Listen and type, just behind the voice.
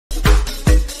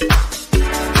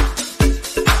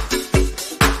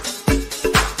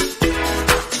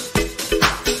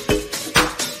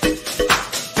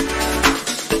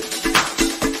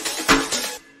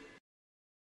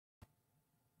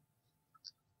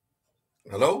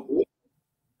Hello?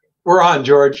 We're on,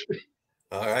 George.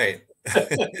 All right.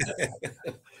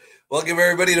 Welcome,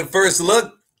 everybody, to First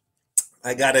Look.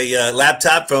 I got a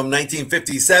laptop from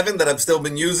 1957 that I've still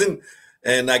been using,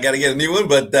 and I got to get a new one,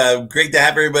 but great to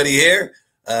have everybody here.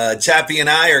 Chappie and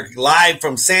I are live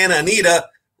from Santa Anita.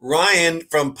 Ryan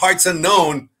from Parts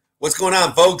Unknown. What's going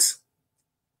on, folks?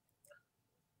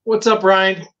 What's up,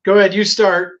 Ryan? Go ahead. You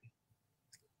start.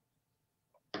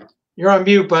 You're on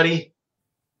mute, buddy.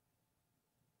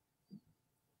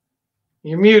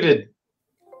 You're muted.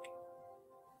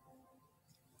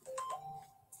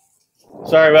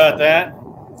 Sorry about that.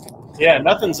 Yeah,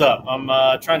 nothing's up. I'm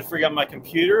trying to figure out my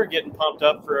computer, getting pumped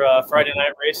up for Friday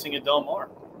night racing at Del Mar.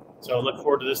 So look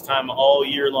forward to this time all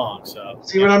year long. So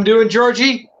see what I'm doing,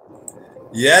 Georgie?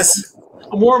 Yes.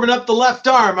 I'm warming up the left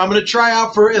arm. I'm going to try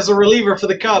out as a reliever for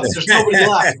the Cubs. There's nobody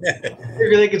left.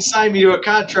 Maybe they can sign me to a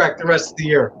contract the rest of the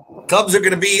year. Cubs are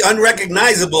going to be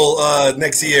unrecognizable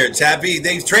next year, Chappie.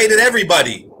 They've traded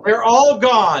everybody. They're all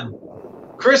gone.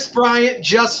 Chris Bryant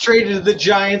just traded to the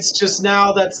Giants just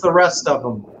now. That's the rest of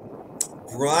them.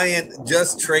 Bryant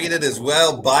just traded as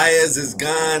well. Baez is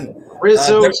gone.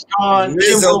 Rizzo's gone.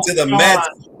 Rizzo to the gone. Mets.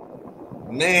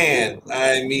 Man,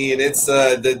 I mean, it's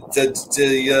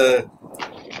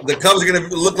the Cubs are going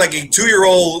to look like a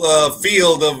 2-year-old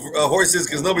field of horses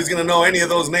because nobody's going to know any of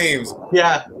those names.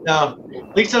 Yeah, no.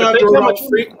 At least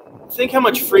think how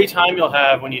much free time you'll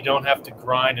have when you don't have to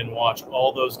grind and watch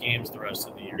all those games the rest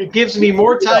of the year. It gives me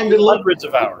more time to look. Hundreds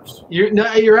of hours.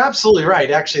 You're absolutely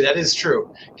right. Actually, that is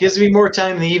true. It gives me more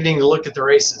time in the evening to look at the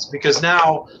races because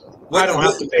now I don't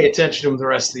have to pay attention to them the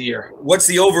rest of the year. What's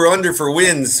the over-under for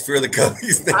wins for the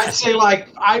Cubs? I'd say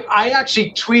I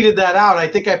actually tweeted that out. I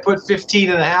think I put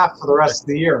 15.5 for the rest of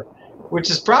the year, which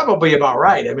is probably about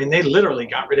right. I mean, they literally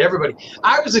got rid of everybody.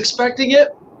 I was expecting it.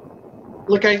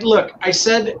 I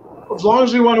said as long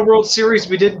as we won a World Series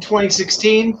we did in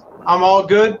 2016, I'm all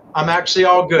good. I'm actually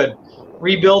all good.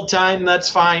 Rebuild time, that's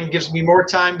fine. Gives me more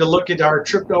time to look at our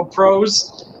Trip Note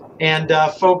Pros and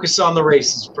focus on the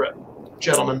races,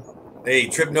 gentlemen. Hey,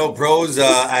 Trip Note Pros,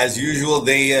 as usual,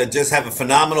 they just have a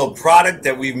phenomenal product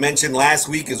that we mentioned last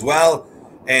week as well.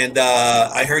 And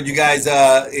I heard you guys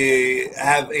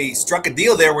struck a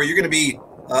deal there where you're going to be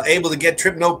able to get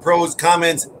Trip Note Pros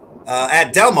comments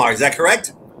at Del Mar. Is that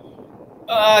correct?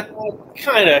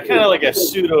 Kind of like a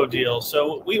pseudo deal.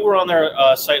 So we were on their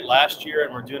site last year,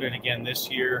 and we're doing it again this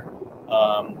year.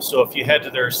 So if you head to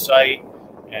their site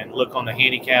and look on the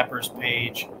handicappers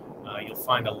page, you'll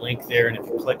find a link there, and if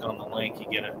you click on the link, you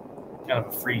get a kind of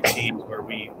a free team where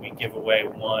we give away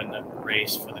one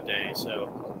race for the day.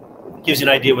 So it gives you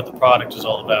an idea what the product is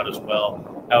all about as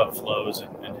well, how it flows,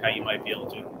 and how you might be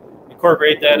able to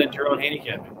incorporate that into your own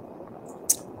handicapping.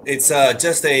 It's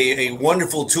just a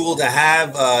wonderful tool to have.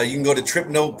 You can go to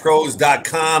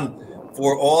tripnotepros.com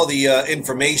for all the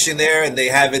information there, and they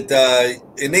have it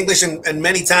in English and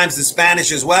many times in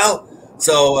Spanish as well.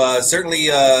 So certainly,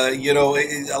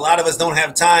 a lot of us don't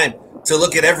have time to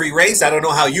look at every race. I don't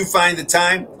know how you find the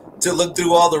time to look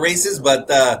through all the races, but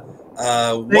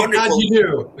wonderful. God you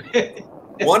do.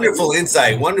 Wonderful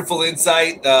insight,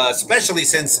 especially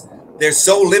since they're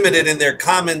so limited in their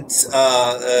comments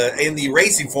in the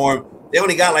racing form. They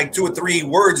only got like 2 or 3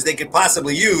 words they could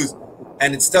possibly use,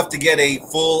 and it's tough to get a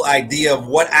full idea of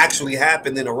what actually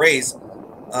happened in a race.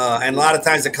 And a lot of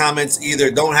times the comments either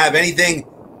don't have anything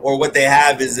or what they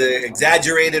have is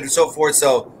exaggerated or so forth.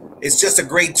 So it's just a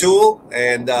great tool,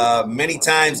 and many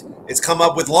times it's come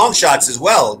up with long shots as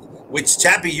well, which,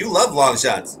 Chappie, you love long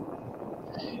shots.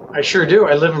 I sure do.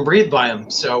 I live and breathe by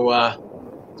them. So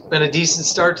it's been a decent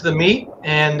start to the meet,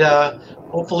 and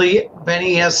hopefully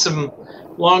Benny has some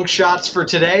long shots for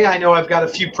today. I know I've got a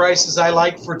few prices I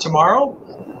like for tomorrow.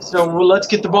 So let's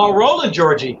get the ball rolling,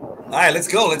 Georgie. All right, let's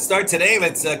go. Let's start today.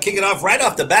 Let's kick it off right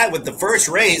off the bat with the first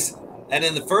race. And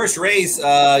in the first race,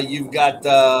 you've got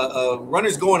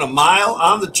runners going a mile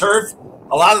on the turf.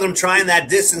 A lot of them trying that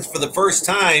distance for the first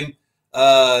time.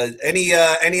 Any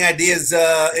ideas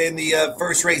in the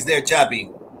first race there, Chappie?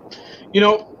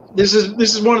 This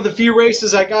is one of the few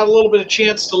races I got a little bit of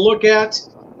chance to look at.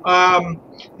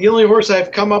 The only horse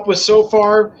I've come up with so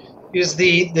far is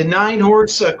the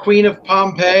 9-horse Queen of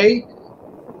Pompeii,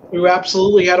 who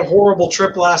absolutely had a horrible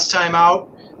trip last time out.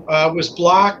 Was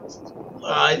blocked.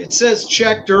 It says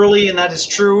checked early, and that is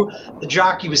true. The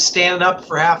jockey was standing up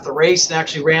for half the race and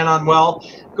actually ran on well.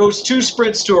 Goes 2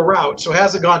 sprints to a route, so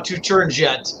hasn't gone 2 turns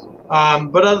yet.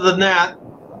 But other than that,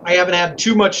 I haven't had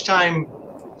too much time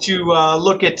to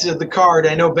look at the card.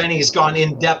 I know Benny's gone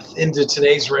in depth into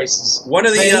today's races. One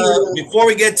of the before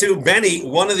we get to Benny,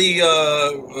 one of the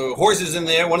horses in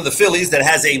there, one of the fillies that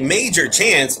has a major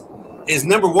chance is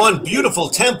number 1, Beautiful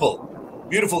Temple.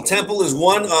 Beautiful Temple is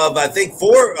one of, I think,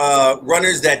 4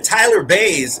 runners that Tyler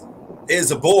Bays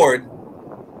is aboard.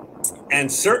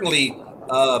 And certainly,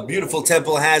 Beautiful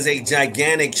Temple has a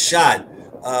gigantic shot.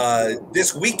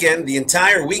 This weekend, the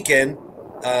entire weekend,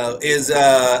 is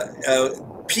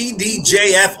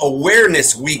PDJF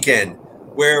Awareness Weekend,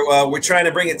 where we're trying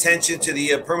to bring attention to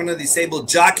the Permanently Disabled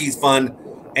Jockeys Fund.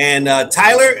 And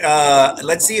Tyler,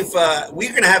 let's see if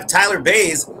we're going to have Tyler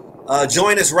Bays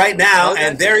join us right now.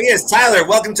 And there he is. Tyler,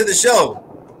 welcome to the show.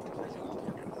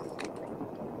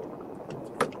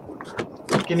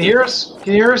 Can you hear us?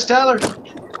 Can you hear us, Tyler?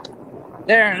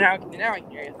 There, now I can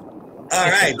hear you. All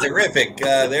right, terrific.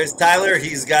 There's Tyler.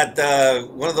 He's got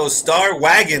one of those star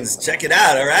wagons. Check it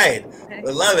out. All right. I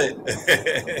love it.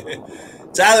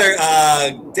 Tyler,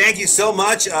 thank you so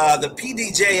much. The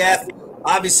PDJF,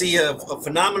 obviously a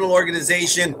phenomenal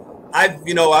organization. I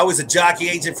was a jockey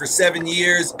agent for 7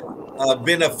 years.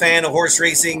 Been a fan of horse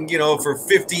racing, for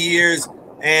 50 years,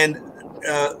 and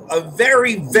a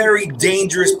very, very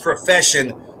dangerous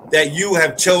profession that you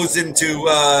have chosen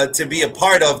to be a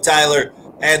part of, Tyler.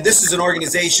 And this is an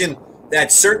organization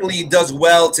that certainly does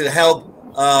well to help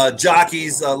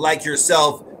jockeys like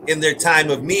yourself in their time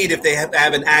of need if they have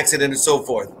an accident and so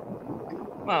forth.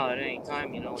 Well, at any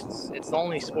time, it's the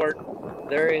only sport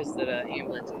there is that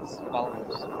ambulances follow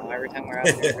us. Every time we're out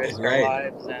there, risk Right. our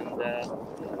lives, and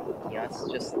it's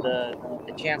just the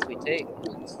chance we take.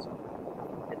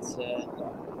 It's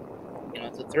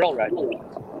it's a thrill ride.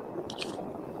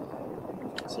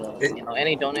 So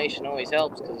any donation always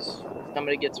helps, because if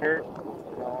somebody gets hurt,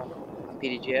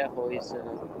 PDJF always.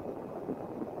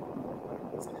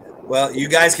 Well, you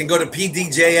guys can go to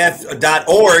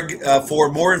pdjf.org for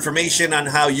more information on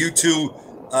how you two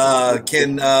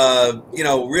can,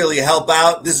 really help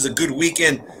out. This is a good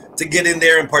weekend to get in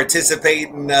there and participate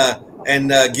and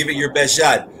give it your best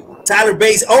shot. Tyler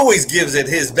Bays always gives it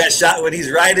his best shot when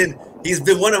he's riding. He's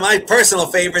been one of my personal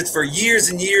favorites for years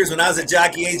and years. When I was a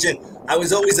jockey agent, I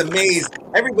was always amazed.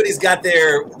 Everybody's got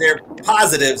their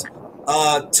positives.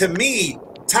 To me,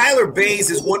 Tyler Bays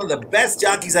is one of the best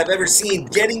jockeys I've ever seen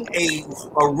getting a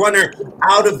runner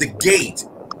out of the gate.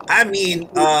 I mean,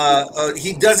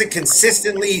 he does it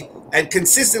consistently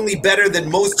better than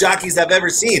most jockeys I've ever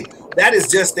seen. That is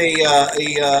just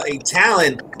a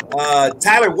talent.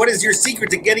 Tyler, what is your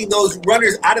secret to getting those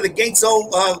runners out of the gate so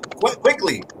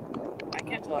quickly? I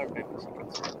can't tell everybody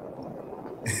secrets.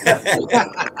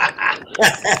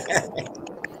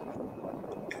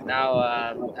 Now,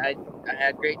 I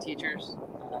had great teachers.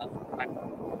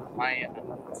 My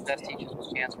best teacher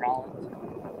was Chance Rollins.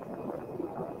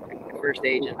 My first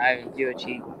agent, Ivan Buick,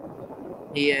 he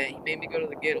made me go to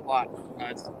the gate a lot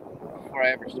before I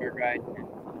ever started riding.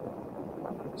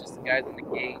 Just the guys on the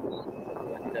gate,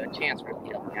 but Chance really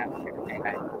helped me out with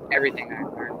everything I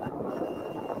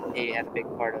learned. He had a big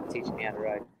part of teaching me how to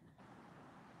ride.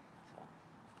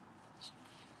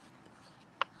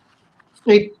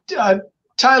 Hey,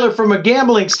 Tyler, from a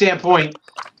gambling standpoint,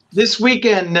 this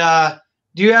weekend,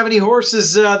 do you have any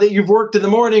horses that you've worked in the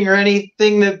morning, or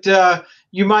anything that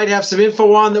you might have some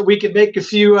info on that we could make a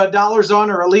few dollars on,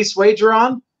 or at least wager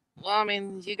on? Well, I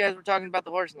mean, you guys were talking about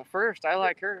the horse in the first. I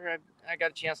like her. I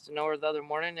got a chance to know her the other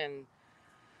morning, and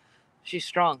she's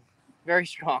strong, very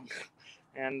strong.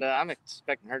 And I'm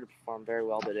expecting her to perform very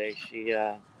well today.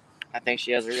 I think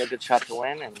she has a real good shot to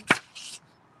win, and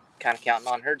kind of counting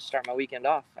on her to start my weekend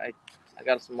off. I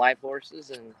got some live horses,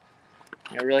 and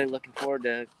really looking forward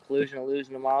to Collusion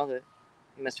Illusion tomorrow. That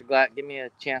Mr. Glatt give me a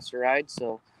chance to ride.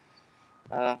 So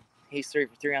he's 3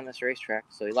 for 3 on this racetrack,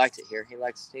 so he likes it here. He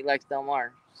likes Del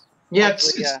Mar. Yeah,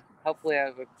 hopefully I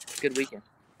have a good weekend.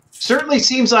 Certainly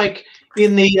seems like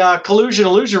in the Collusion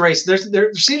Illusion race,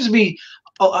 there seems to be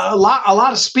a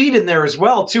lot of speed in there as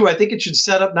well too. I think it should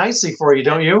set up nicely for you,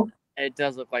 don't you? It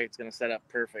does look like it's going to set up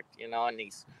perfect, and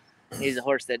he's a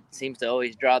horse that seems to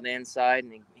always draw the inside,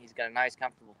 and he's got a nice,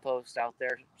 comfortable post out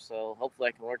there. So hopefully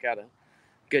I can work out a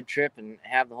good trip and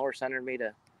have the horse under me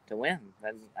to win.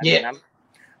 I mean,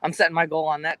 I'm setting my goal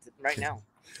on that right now.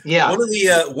 Yeah.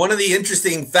 One of the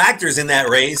interesting factors in that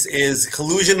race is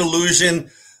Collusion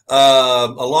Illusion,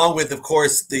 along with, of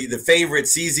course, the favorite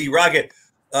CZ Rocket.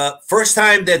 First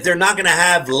time that they're not going to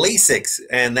have Lasix,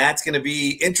 and that's going to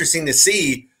be interesting to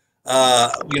see.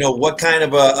 What kind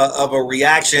of a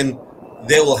reaction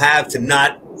they will have to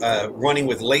not running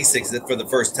with Lasix for the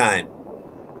first time.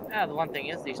 Yeah, the one thing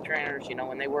is these trainers,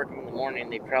 when they work them in the morning,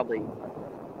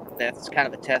 that's kind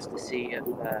of a test to see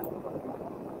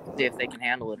if they can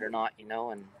handle it or not, and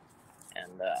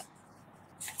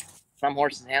some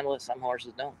horses handle it, some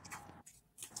horses don't.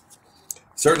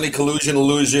 Certainly Collusion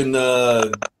Illusion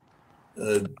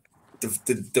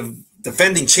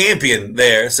defending champion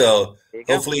there. So There you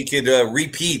go. hopefully he could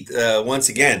repeat once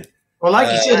again. Well,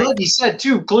 like you said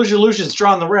too, Collusion Illusion's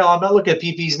drawn the rail. I'm not looking at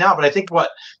PPs now, but I think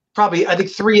I think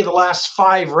 3 of the last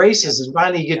 5 races is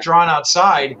finally get drawn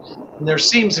outside, and there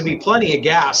seems to be plenty of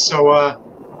gas. So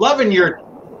loving your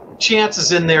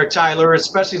chances in there, Tyler,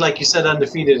 especially like you said,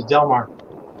 undefeated at Del Mar.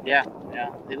 Yeah,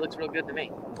 he looks real good to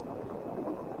me.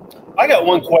 I got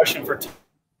one question for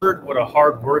Tyler. What a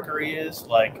hard worker he is.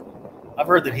 Like, I've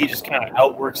heard that he just kind of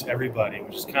outworks everybody,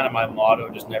 which is kind of my motto: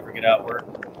 just never get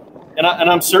outworked. And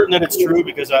I'm certain that it's true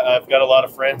because I've got a lot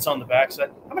of friends on the backside.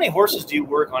 How many horses do you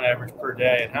work on average per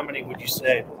day, and how many would you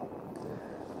say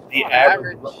the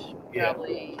average?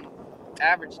 Probably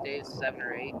average day is 7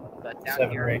 or 8, but down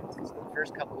 7 here, or 8. the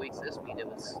first couple weeks this week, it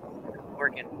was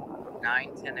working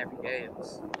 9, 10 every day. It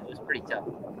was pretty tough,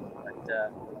 but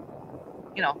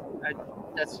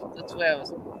that's the way I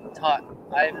was taught.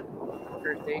 Ivan,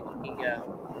 first day,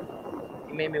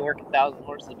 he made me work 1,000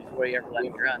 horses before he ever let me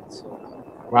run. So.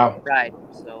 Wow. Ride.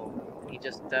 So he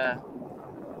just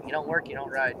you don't work, you don't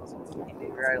ride.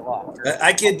 You ride a lot.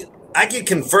 I could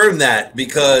confirm that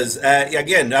because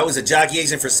again, I was a jockey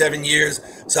agent for 7 years,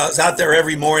 so I was out there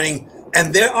every morning.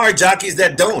 And there are jockeys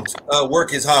that don't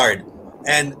work as hard.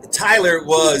 And Tyler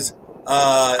was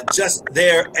just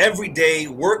there every day,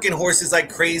 working horses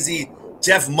like crazy.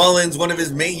 Jeff Mullins, one of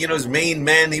his main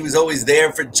men, he was always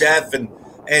there for Jeff, and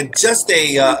just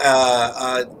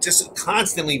just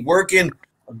constantly working.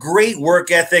 Great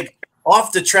work ethic,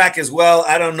 off the track as well.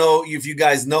 I don't know if you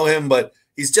guys know him, but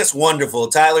he's just wonderful.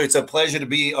 Tyler, it's a pleasure to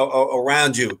be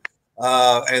around you.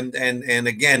 And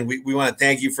again, we want to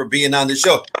thank you for being on the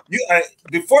show.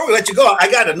 Before we let you go, I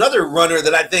got another runner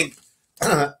that I think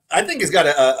has got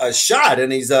a shot,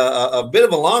 and he's a bit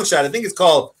of a long shot. I think it's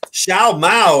called Xiao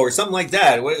Mao or something like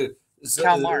that.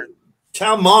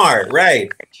 Chow Mar,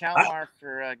 right? Chow Mar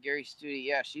for Gary Studi.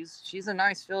 Yeah, she's a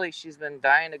nice filly. She's been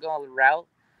dying to go on the route,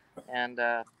 and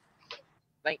I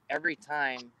think every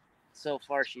time so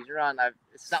far she's run,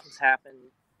 something's happened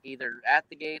either at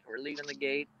the gate or leaving the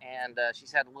gate, and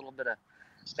she's had a little bit of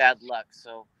bad luck.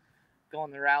 So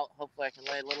going the route, hopefully I can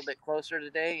lay a little bit closer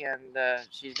today, and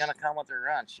she's gonna come with her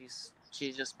run. She's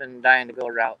just been dying to go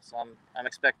route, so I'm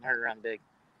expecting her to run big.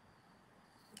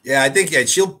 Yeah, I think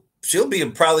she'll be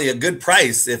probably a good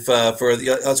price if for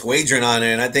us wagering on her.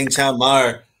 And I think Chow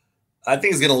Mar, I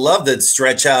think he's going to love that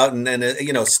stretch out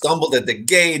and stumbled at the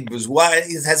gate, was wide,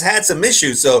 has had some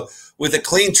issues. So with a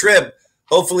clean trip,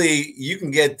 hopefully you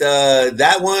can get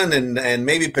that one and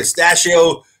maybe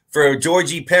Pistachio for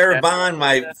Georgie Parabon,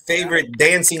 my favorite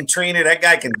dancing trainer. That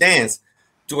guy can dance,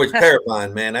 George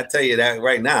Parabon, man. I tell you that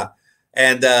right now.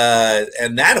 And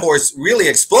that horse really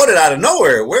exploded out of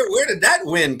nowhere. Where did that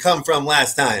win come from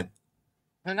last time?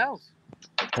 Who knows?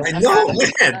 I know,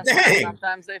 man. Dang.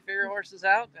 Sometimes they figure horses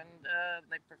out and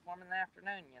they perform in the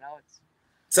afternoon.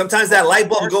 Sometimes that light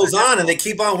bulb goes on and they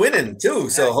keep on winning too.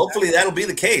 So hopefully that'll be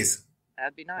the case.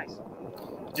 That'd be nice.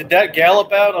 Did that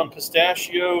gallop out on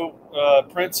Pistachio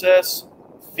Princess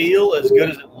feel as good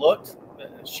as it looked?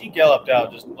 She galloped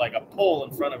out just like a pole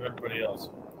in front of everybody else.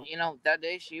 That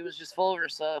day she was just full of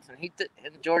herself, and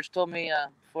George told me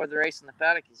before the race in the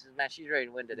paddock, he says, "Man, she's ready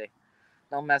to win today.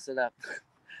 Don't mess it up."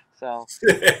 So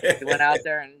she went out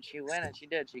there and she went, and she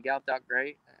did. She galloped out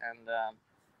great, and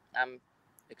I'm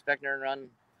expecting her to run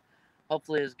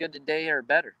hopefully as good today or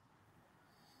better.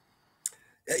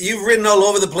 You've ridden all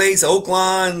over the place,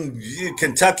 Oakland,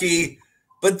 Kentucky,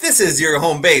 but this is your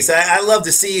home base. I love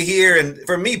to see you here, and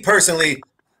for me personally,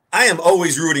 I am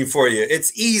always rooting for you.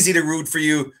 It's easy to root for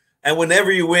you, and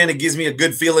whenever you win, it gives me a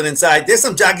good feeling inside. There's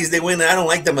some jockeys they win, and I don't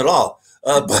like them at all.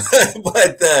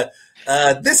 But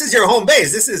this is your home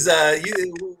base. This is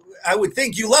I would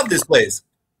think you love this place.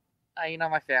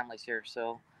 My family's here,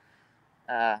 so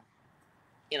they're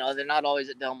not always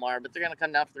at Del Mar, but they're gonna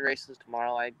come down for the races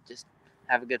tomorrow. I just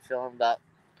have a good feeling about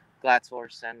Glatz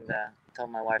horse, and tell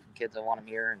my wife and kids I want them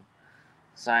here, and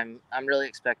so I'm really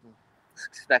expecting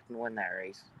to win that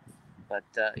race. But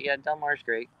Del Mar's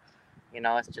great.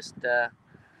 It's just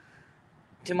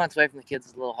 2 months away from the kids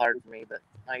is a little hard for me, but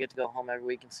I get to go home every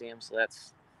week and see them, so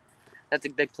that's a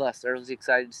big plus. They're really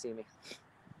excited to see me.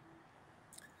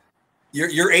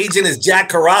 Your agent is Jack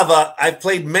Carava. I've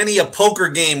played many a poker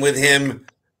game with him.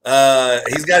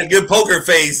 He's got a good poker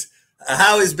face.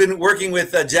 How has been working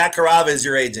with Jack Carava as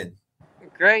your agent?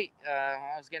 Great.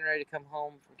 I was getting ready to come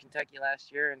home from Kentucky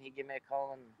last year, and he gave me a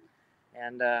call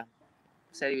and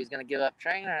said he was going to give up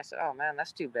training. I said, "Oh man,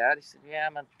 that's too bad." He said, "Yeah,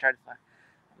 I'm going to try to find.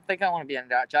 I think I want to be a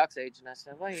jock's agent." I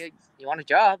said, "Well, you want a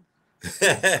job?" I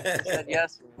said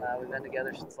yes, and we've been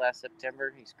together since last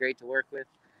September. He's great to work with,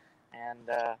 and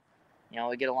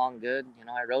we get along good.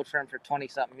 I rode for him for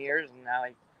 20-something years, and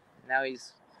now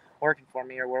he's working for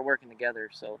me, or we're working together.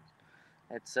 So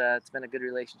it's been a good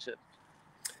relationship.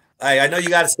 I know you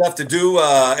got stuff to do.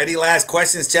 Any last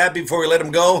questions, Chad, before we let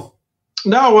him go?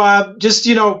 No, just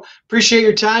appreciate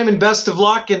your time and best of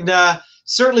luck, and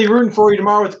certainly rooting for you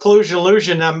tomorrow with Collusion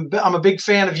Illusion. I'm a big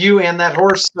fan of you and that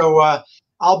horse, so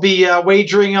I'll be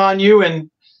wagering on you,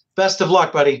 and best of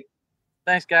luck, buddy.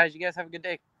 Thanks, guys. You guys have a good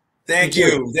day. Thank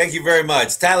you. Thank you very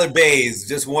much. Tyler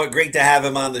Bays, great to have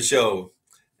him on the show.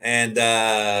 And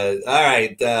all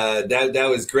right, that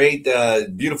was great.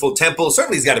 Beautiful Temple.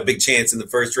 Certainly he's got a big chance in the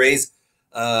first race.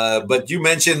 But you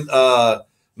mentioned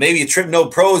maybe a Trip No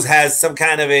Pros has some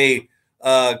kind of a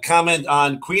comment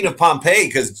on Queen of Pompeii,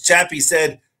 because Chappie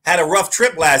said had a rough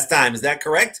trip last time. Is that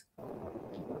correct?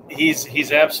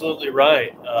 He's absolutely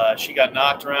right. She got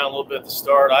knocked around a little bit at the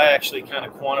start. I actually kind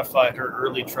of quantified her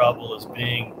early trouble as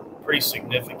being pretty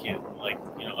significant, like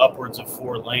upwards of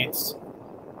 4 lengths.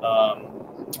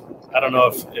 I don't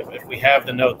know if we have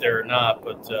the note there or not,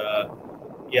 but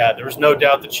yeah, there was no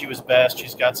doubt that she was best.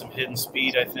 She's got some hidden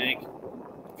speed, I think.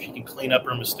 She can clean up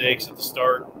her mistakes at the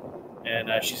start, and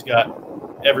she's got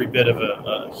every bit of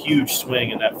a huge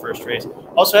swing in that first race.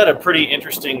 Also had a pretty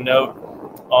interesting note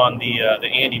on the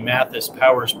Andy Mathis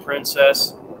Powers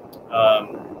Princess.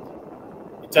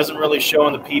 It doesn't really show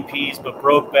on the PPs, but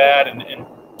broke bad and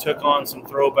took on some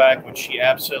throwback, which she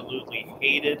absolutely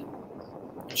hated.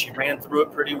 And she ran through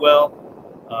it pretty well.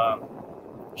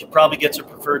 She probably gets her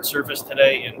preferred surface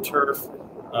today in turf,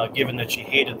 given that she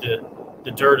hated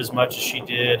the dirt as much as she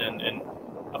did. And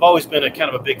I've always been a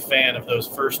kind of a big fan of those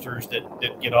firsters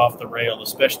that get off the rail,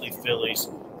 especially fillies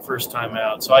first time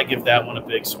out. So I give that one a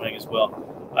big swing as well.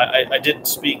 I did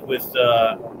speak with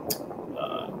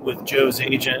Joe's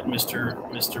agent,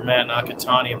 Mr. Matt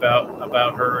Nakatani,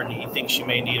 about her, and he thinks she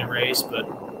may need a race, but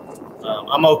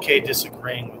I'm okay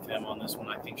disagreeing with him on this one.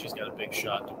 I think she's got a big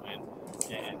shot to win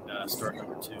and start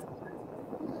number 2.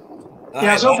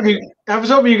 Yeah, I was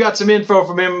hoping you got some info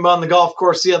from him on the golf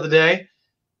course the other day.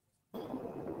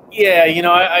 Yeah,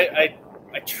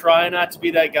 I try not to be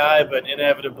that guy, but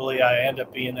inevitably I end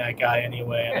up being that guy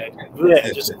anyway, and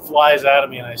it just flies out of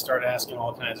me, and I start asking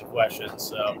all kinds of questions.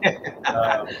 So,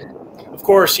 of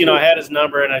course, I had his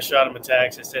number, and I shot him a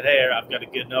text. I said, "Hey, I've got a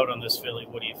good note on this filly.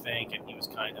 What do you think?" And he was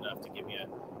kind enough to give me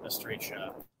a straight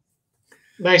shot.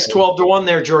 Nice 12-1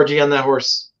 there, Georgie, on that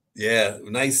horse. Yeah,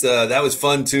 nice. That was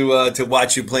fun to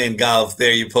watch you playing golf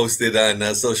there. You posted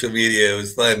on social media. It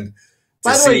was fun.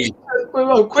 By the way,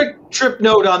 a quick trip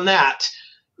note on that.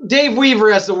 Dave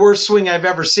Weaver has the worst swing I've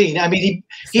ever seen. I mean,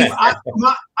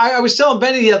 I was telling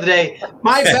Benny the other day,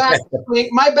 my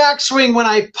backswing when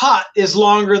I putt is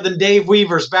longer than Dave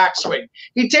Weaver's backswing.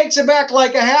 He takes it back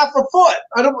like a half a foot.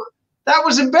 That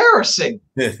was embarrassing.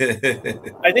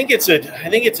 I think it's a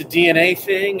DNA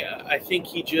thing. I think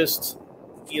he just,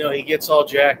 he gets all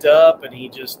jacked up, and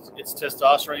it's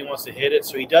testosterone. He wants to hit it,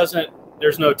 so he doesn't.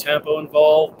 There's no tempo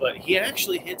involved, but he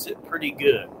actually hits it pretty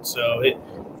good. So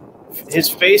his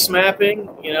face mapping,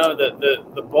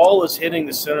 the ball is hitting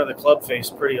the center of the club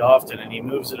face pretty often, and he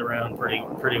moves it around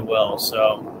pretty well.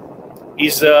 So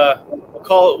he's we'll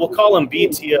call him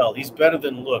BTL. He's better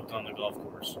than looked on the golf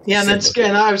course. Yeah,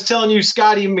 and I was telling you,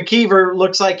 Scotty McKeever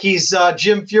looks like he's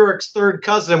Jim Furyk's third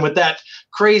cousin with that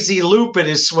crazy loop in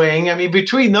his swing. I mean,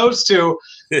 between those two,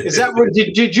 is that what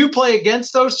did you play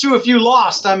against those two? If you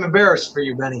lost, I'm embarrassed for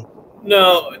you, Benny.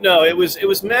 No, it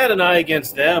was Matt and I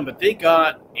against them, but they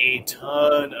got a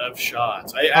ton of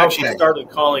shots. I actually started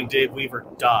calling Dave Weaver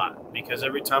Dot, because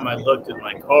every time I looked at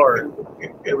my card,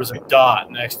 there was a dot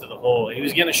next to the hole. He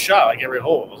was getting a shot like every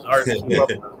hole. It was hard to keep up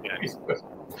with those guys.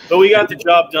 But we got the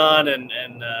job done and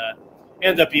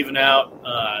ended up even out.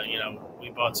 We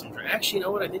bought some drinks. Actually, you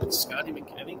know what? I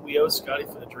think we owe Scotty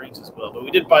for the drinks as well, but we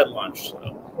did buy lunch.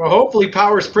 So. Well, hopefully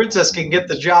Powers Princess can get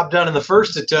the job done in the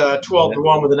first at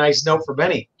 12-1 with a nice note for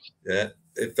Benny. Yeah.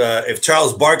 If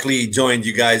Charles Barkley joined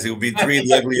you guys, it would be 3 of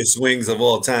the ugliest swings of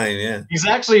all time. Yeah. He's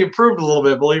actually improved a little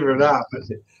bit, believe it or not. But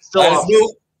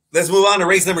still, let's move on to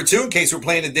race number 2 in case we're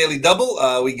playing a daily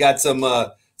double. We got some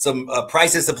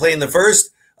prices to play in the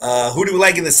first. Who do we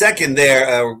like in the second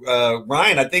there?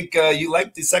 Ryan, I think you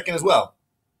like the second as well.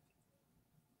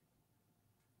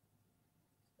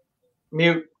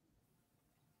 Mute.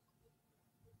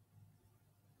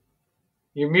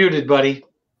 You're muted, buddy.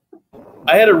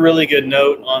 I had a really good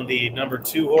note on the number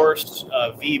 2 horse,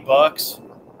 V Bucks.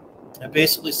 I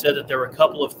basically said that there were a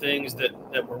couple of things that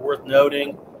were worth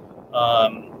noting.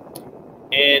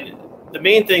 And the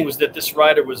main thing was that this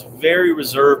rider was very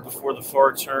reserved before the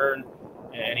far turn,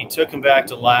 and he took him back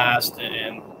to last,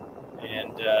 and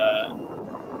and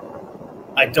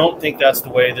I don't think that's the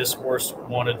way this horse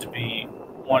wanted to be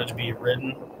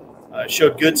ridden.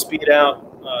 Showed good speed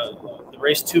out. The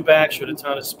race 2 back showed a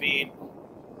ton of speed.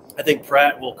 I think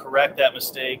Pratt will correct that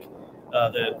mistake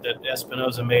that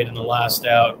Espinoza made in the last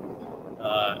out.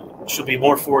 She'll be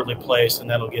more forwardly placed, and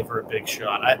that'll give her a big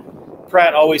shot.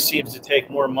 Pratt always seems to take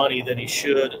more money than he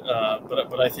should,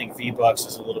 but I think V-Bucks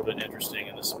is a little bit interesting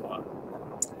in this spot.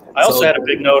 I also had a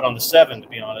big note on the 7, to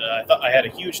be honest. I thought I had a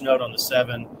huge note on the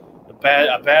 7.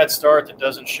 A bad start that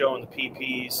doesn't show in the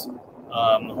PPs.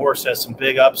 The horse has some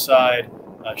big upside,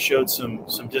 showed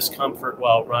some discomfort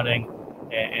while running,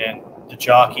 and the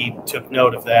jockey took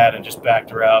note of that and just backed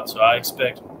her out. So I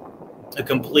expect a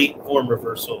complete form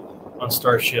reversal on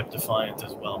Starship Defiant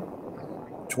as well.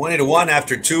 20-1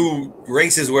 after 2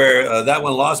 races where that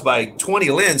one lost by 20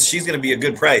 lengths. She's going to be a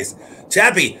good price.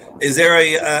 Chappie, is there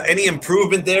any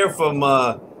improvement there from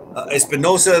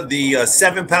Espinoza, the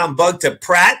 7-pound bug, to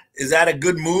Pratt? Is that a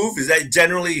good move? Is that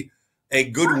generally a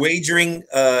good wagering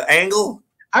angle?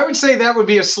 I would say that would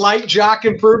be a slight jock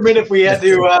improvement if we had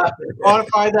to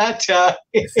quantify that.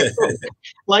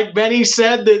 Like Benny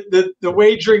said, the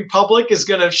wagering public is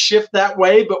going to shift that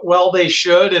way, but they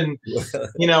should. And,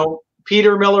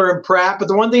 Peter Miller and Pratt. But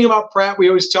the one thing about Pratt we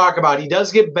always talk about, he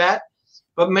does get bet,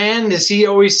 but man, does he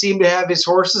always seem to have his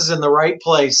horses in the right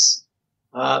place.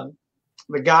 The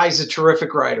guy's a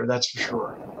terrific rider, that's for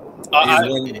sure.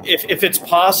 If it's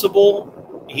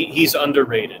possible, he's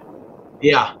underrated.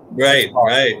 Yeah. Right.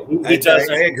 He does.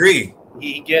 I agree.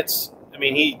 He gets,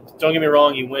 don't get me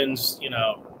wrong, he wins,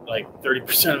 like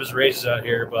 30% of his races out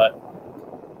here, but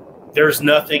there's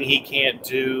nothing he can't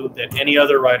do that any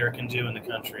other rider can do in the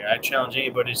country. I challenge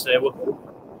anybody to say,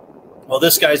 well,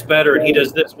 this guy's better and he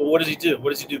does this. Well, what does he do? What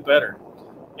does he do better?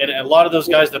 And a lot of those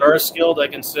guys that are skilled, I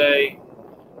can say,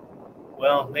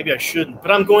 well, maybe I shouldn't,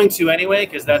 but I'm going to anyway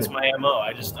because that's my MO.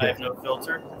 I have no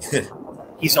filter.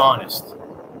 He's honest.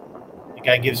 The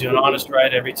guy gives you an honest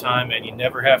ride every time, and you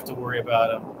never have to worry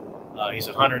about him. He's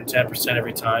 110%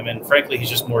 every time, and frankly, he's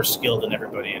just more skilled than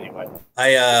everybody anyway.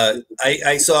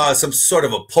 I saw some sort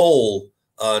of a poll,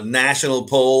 national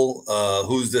poll,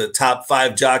 who's the top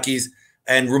 5 jockeys,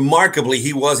 and remarkably,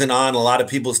 he wasn't on a lot of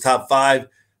people's top 5.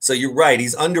 So you're right,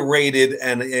 he's underrated,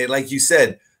 and like you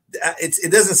said,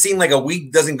 it doesn't seem like a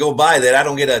week doesn't go by that I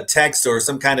don't get a text or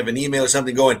some kind of an email or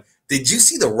something going, did you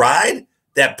see the ride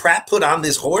that Pratt put on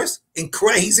this horse?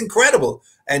 He's incredible,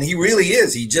 and he really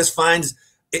is. He just finds,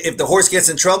 if the horse gets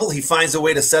in trouble, he finds a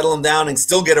way to settle him down and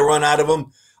still get a run out of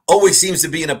him. Always seems to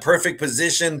be in a perfect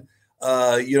position.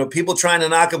 People trying to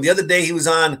knock him. The other day he was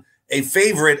on a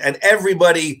favorite, and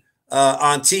everybody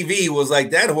on TV was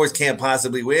like, that horse can't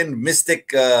possibly win. Mystic,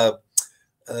 the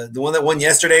one that won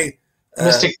yesterday.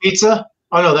 Mystic Pizza?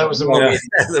 Oh, no, that was the movie.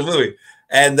 Yeah, the movie.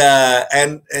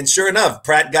 And sure enough,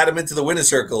 Pratt got him into the winner's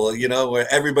circle, where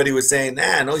everybody was saying,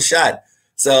 nah, no shot.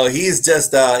 So he's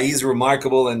just, he's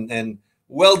remarkable and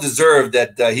well-deserved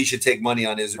that he should take money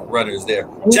on his runners there.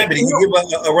 Chappie, did you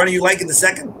give a runner you like in the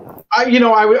second?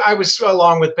 I was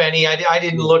along with Benny. I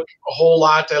didn't look a whole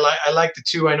lot. I like the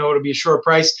 2. I know it'll be a short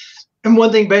price. And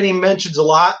one thing Benny mentions a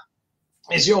lot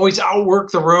is you always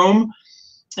outwork the room.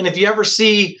 And if you ever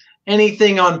see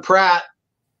anything on Pratt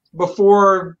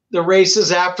before the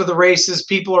races, after the races,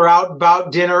 people are out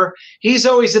about dinner, he's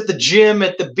always at the gym,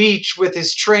 at the beach with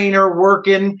his trainer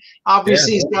working.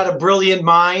 Obviously, he's got a brilliant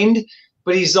mind,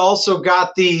 but he's also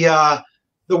got the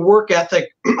work ethic,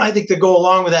 I think, to go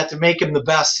along with that to make him the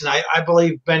best. And I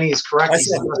believe Benny is correct. He's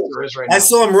the best there is right now. I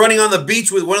saw him running on the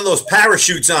beach with one of those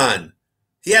parachutes on.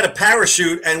 He had a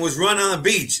parachute and was running on the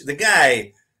beach. The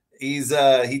guy, he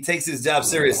takes his job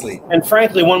seriously. And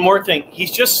frankly, one more thing,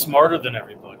 he's just smarter than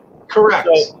everybody. Correct.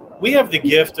 So we have the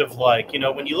gift of, like,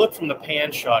 when you look from the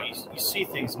pan shot, you see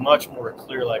things much more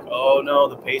clear, like, oh no,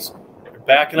 the pace, they're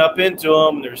backing up into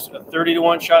him. There's a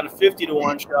 30-to-1 shot and a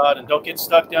 50-to-1 shot, and don't get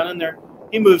stuck down in there.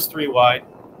 He moves 3 wide,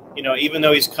 even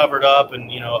though he's covered up,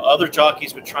 and, other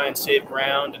jockeys would try and save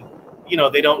ground, and,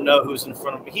 they don't know who's in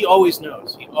front of him. He always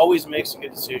knows. He always makes a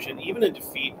good decision, even in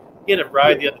defeat. He had a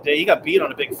ride the other day. He got beat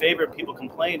on a big favorite. People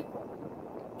complained.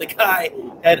 The guy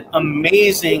had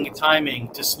amazing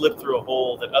timing to slip through a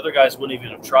hole that other guys wouldn't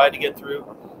even have tried to get through,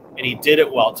 and he did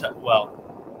it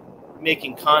while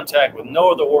making contact with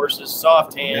no other horses,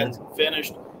 soft hands,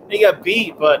 finished. And he got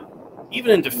beat, but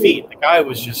even in defeat, the guy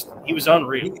was he was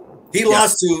unreal. He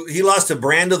lost to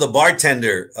Brando the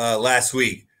bartender last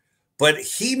week, but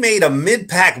he made a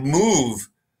mid-pack move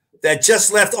that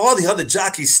just left all the other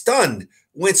jockeys stunned.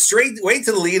 Went straight way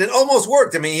to the lead and almost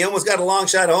worked. I mean, he almost got a long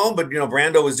shot home, but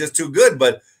Brando was just too good.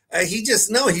 But he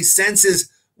senses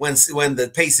when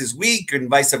the pace is weak and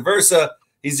vice versa.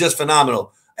 He's just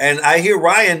phenomenal. And I hear,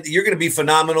 Ryan, you're going to be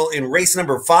phenomenal in race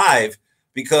number 5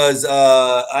 because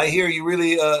I hear you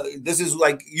really this is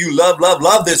like you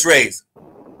love this race.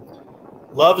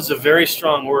 Love is a very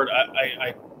strong word.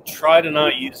 I try to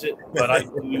not use it, but I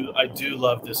do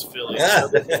love this filly. So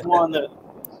this is one that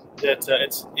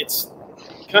it's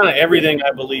kind of everything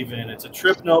I believe in. It's a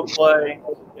trip note play.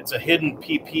 It's a hidden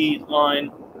PP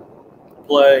line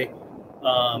play.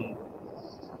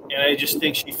 And I just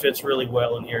think she fits really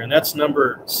well in here. And that's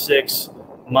number 6,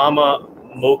 Mama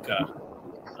Mocha.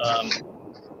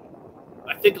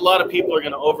 I think a lot of people are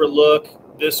going to overlook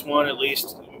this one, at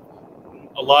least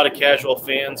a lot of casual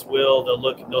fans will.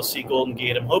 They'll see Golden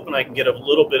Gate. I'm hoping I can get a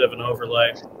little bit of an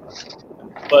overlay.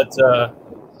 But,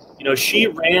 she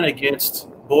ran against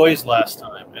boys last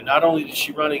time. And not only did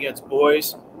she run against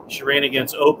boys, she ran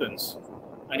against opens.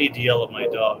 I need to yell at my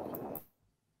dog.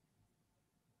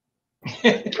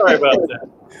 Sorry about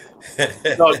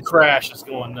that. Dog Crash is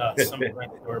going nuts. Somebody rang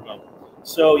the doorbell.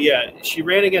 So, yeah, she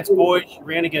ran against boys. She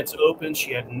ran against opens.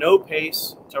 She had no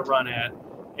pace to run at.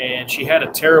 And she had a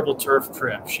terrible turf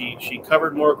trip. She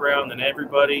covered more ground than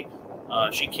everybody.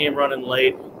 She came running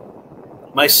late.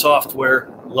 My software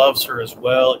loves her as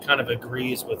well. It kind of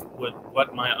agrees with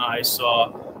what my eyes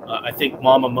saw. I think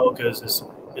Mama Mocha is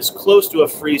as close to a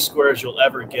free square as you'll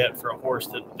ever get for a horse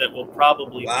that will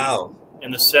probably be in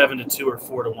the 7-2 or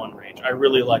 4-1 range. I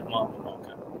really like Mama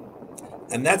Mocha.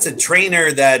 And that's a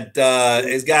trainer that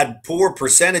has got poor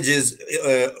percentages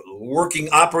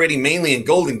operating mainly in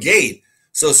Golden Gate.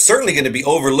 So certainly going to be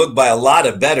overlooked by a lot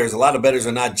of bettors. A lot of bettors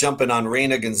are not jumping on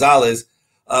Reina Gonzalez.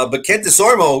 But Kent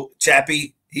Desormeaux,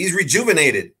 Chappie, he's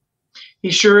rejuvenated. He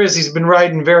sure is. He's been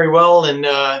riding very well and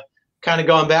kind of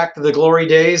gone back to the glory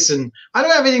days. And I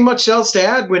don't have anything much else to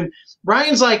add. When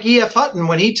Ryan's like E.F. Hutton,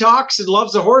 when he talks and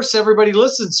loves a horse, everybody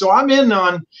listens. So I'm in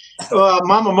on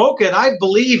Mama Mocha, and I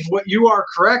believe what you are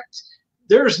correct.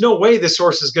 There's no way this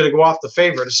horse is going to go off the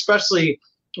favorite, especially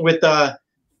with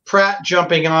Pratt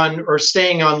jumping on or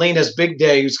staying on Lena's Big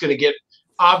Day, who's going to get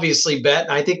obviously bet.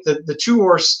 And I think the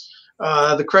 2-horse,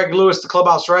 the Craig Lewis, the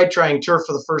Clubhouse Ride trying turf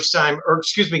for the first time,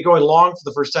 going long for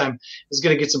the first time, is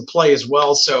going to get some play as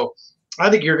well. So I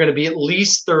think you're going to be at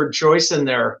least third choice in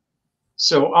there.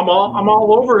 So I'm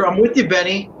all over. I'm with you,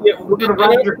 Benny. Yeah, we're going to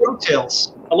ride your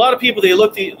coattails. A lot of people they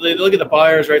look at the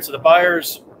buyers, right? So the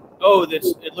buyers,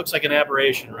 it looks like an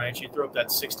aberration, right? She threw up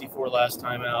that 64 last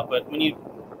time out, but when you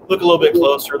look a little bit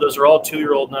closer, those are all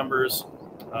 2-year-old numbers.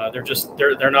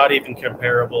 They're not even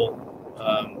comparable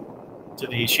to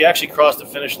these. She actually crossed the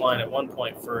finish line at one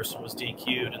point first and was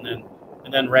DQ'd,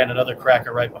 and then ran another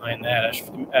cracker right behind that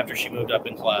after she moved up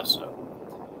in class. So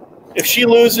if she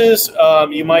loses,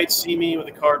 you might see me with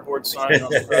a cardboard sign on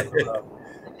the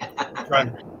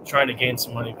front, trying to gain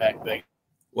some money back big.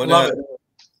 One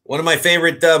of my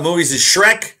favorite movies is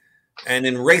Shrek, and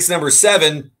in race number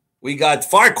 7, we got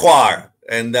Farquhar,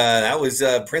 and that was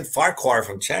Prince Farquhar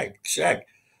from Czech.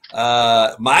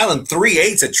 Mile and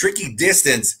 3/8, a tricky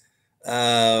distance.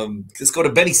 Let's go to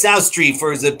Benny South Street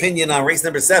for his opinion on race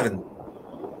number 7.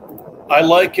 I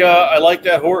like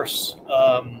that horse.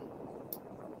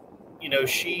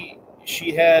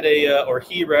 She had he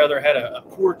had a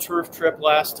poor turf trip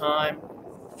last time,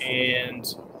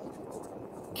 and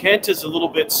Kent is a little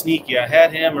bit sneaky. I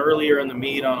had him earlier in the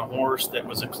meet on a horse that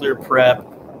was a clear prep.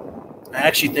 I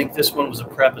actually think this one was a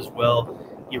prep as well.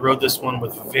 He rode this one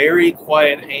with very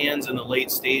quiet hands in the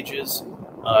late stages,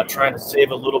 trying to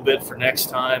save a little bit for next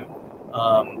time.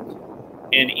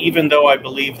 And even though I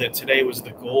believe that today was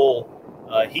the goal,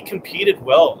 he competed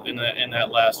well in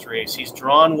that last race. He's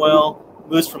drawn well,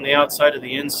 moves from the outside to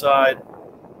the inside,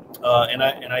 and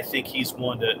I think he's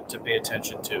one to pay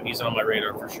attention to. He's on my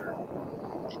radar for sure.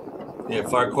 Yeah,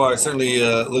 Farquhar certainly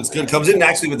looks good. Comes in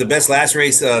actually with the best last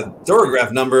race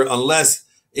thoroughgraph number, unless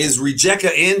is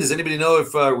Rijeka in? Does anybody know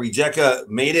if Rijeka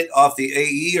made it off the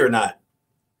AE or not?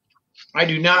 I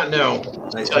do not know.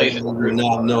 I do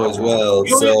not know as well.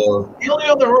 The only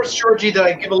other horse, Georgie, that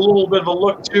I give a little bit of a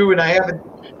look to, and I haven't,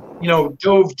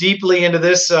 dove deeply into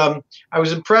this. I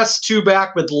was impressed too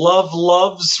back with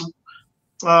Love's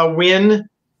win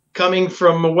coming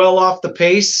from well off the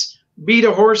pace. Beat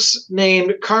a horse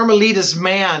named Carmelita's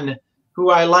Man, who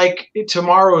I like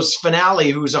tomorrow's finale,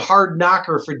 who's a hard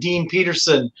knocker for Dean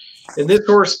Peterson. And this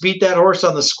horse beat that horse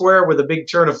on the square with a big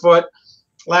turn of foot.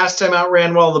 Last time out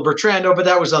ran well the Bertrando, but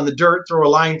that was on the dirt, throw a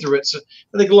line through it. So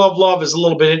I think Love is a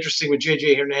little bit interesting with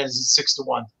J.J. Hernandez at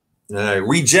 6-1.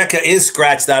 Rijeka is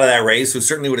scratched out of that race, who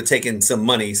certainly would have taken some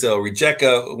money. So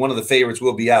Rijeka, one of the favorites,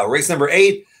 will be out. Race number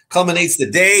 8 culminates the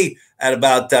day at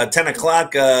about 10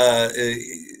 o'clock.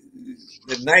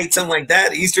 night, something like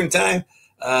that, Eastern time.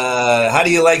 How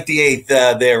do you like the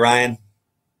 8th there, Ryan?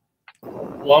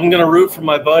 Well, I'm going to root for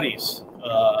my buddies,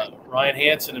 Ryan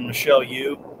Hansen and Michelle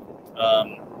Yu.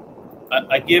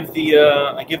 I give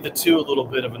the 2 a little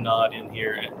bit of a nod in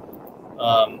here.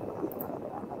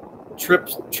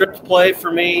 Tripped play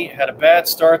for me, had a bad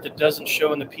start that doesn't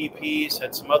show in the PPs,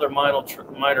 had some other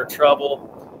minor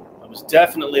trouble. It was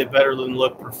definitely a better than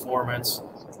look performance.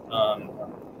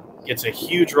 Gets a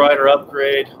huge rider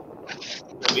upgrade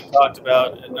that we talked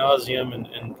about ad nauseum,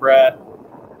 and Pratt.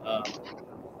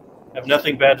 Have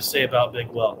nothing bad to say about Big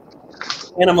Well.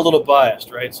 And I'm a little biased,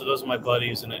 right? So those are my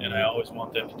buddies, and I always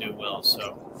want them to do well.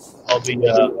 So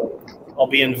I'll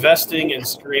be investing and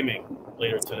screaming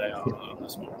later today on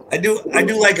this one. I do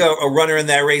like a runner in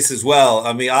that race as well.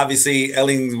 I mean, obviously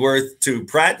Ellingworth to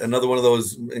Pratt, another one of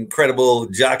those incredible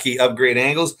jockey upgrade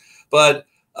angles. But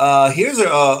here's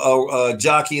a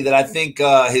jockey that I think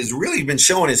has really been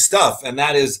showing his stuff, and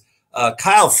that is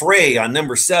Kyle Frey on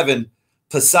number 7,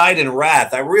 Poseidon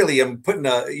Wrath. I really am putting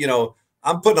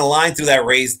I'm putting a line through that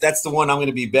race. That's the one I'm going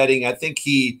to be betting. I think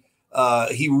he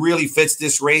really fits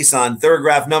this race on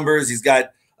Thorograph numbers. He's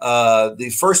got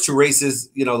the first 2 races,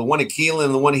 the one at Keeneland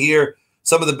and the one here,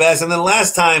 some of the best. And then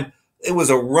last time it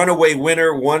was a runaway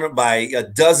winner, won by a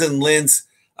dozen lengths.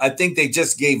 I think they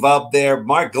just gave up there.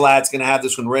 Mark Glatt's going to have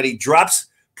this one ready. Drops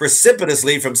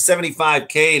precipitously from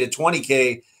 75K to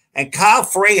 20K. And Kyle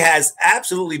Frey has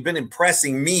absolutely been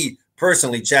impressing me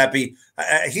personally, Chappie.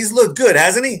 He's looked good,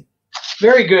 hasn't he?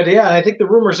 Very good, yeah. I think the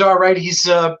rumors are right. He's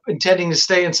intending to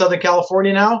stay in Southern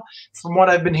California now, from what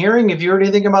I've been hearing. Have you heard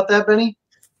anything about that, Benny?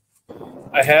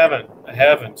 I haven't.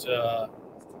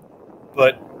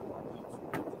 But,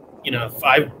 if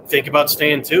I think about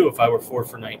staying too if I were 4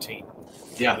 for 19.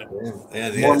 Yeah.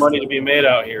 More money to be made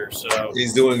out here. So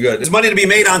he's doing good. There's money to be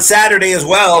made on Saturday as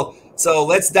well. So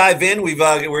let's dive in.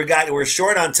 We're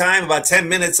short on time, about 10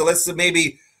 minutes. So let's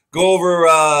maybe go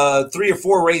over 3 or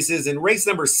 4 races. In race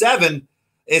number 7,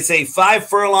 it's a 5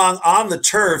 furlong on the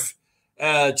turf.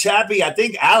 Chappie, I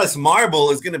think Alice Marble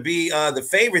is going to be the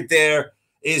favorite there.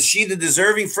 Is she the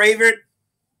deserving favorite?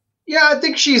 Yeah, I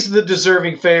think she's the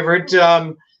deserving favorite.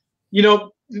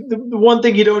 The one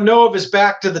thing you don't know of is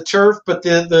back to the turf, but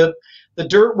the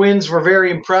dirt wins were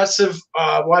very impressive.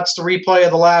 Watch the replay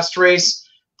of the last race.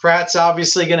 Pratt's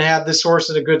obviously going to have this horse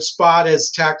in a good spot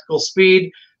as tactical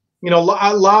speed.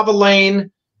 Lava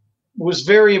Lane was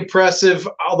very impressive,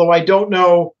 although I don't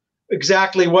know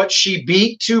exactly what she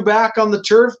beat to back on the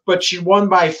turf, but she won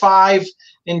by 5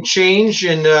 and change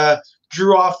and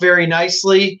drew off very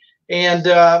nicely. And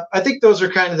I think those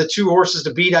are kind of the 2 horses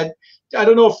to beat. I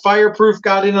don't know if Fireproof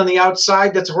got in on the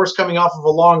outside. That's a horse coming off of a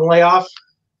long layoff.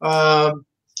 I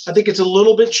think it's a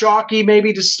little bit chalky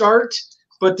maybe to start,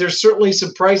 but there's certainly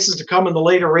some prices to come in the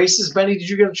later races. Benny, did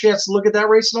you get a chance to look at that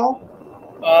race at all?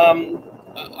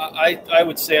 I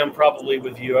would say I'm probably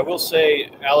with you. I will say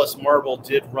Alice Marble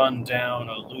did run down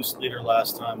a loose leader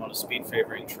last time on a speed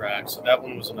favoring track, so that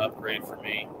one was an upgrade for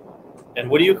me. And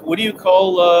what do you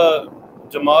call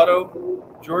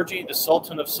D'Amato, Georgie, the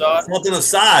Sultan of Sod? Sultan of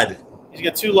Sod. He's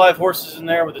got 2 live horses in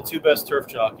there with the 2 best turf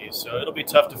jockeys, so it'll be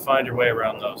tough to find your way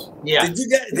around those. Yeah.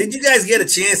 Did you guys get a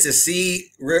chance to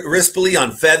see Rispoli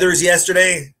on feathers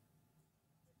yesterday,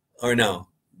 or no?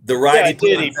 The ride. Yeah, I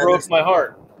did. He broke my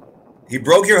heart. He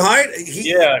broke your heart?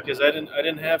 Yeah, because I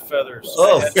didn't have feathers.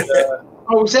 Oh,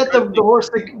 was that the horse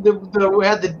that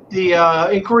had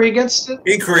the inquiry against it?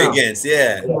 Inquiry against,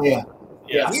 yeah.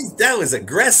 Yeah. That was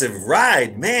aggressive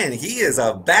ride, man. He is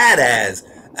a badass.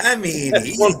 I mean,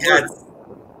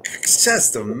 it's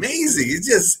just amazing.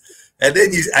 And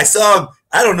then I saw him.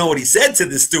 I don't know what he said to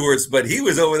the stewards, but he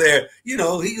was over there. He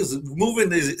was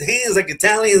moving his hands like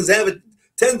Italians have a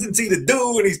tendency to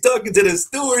do, and he's talking to the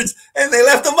stewards, and they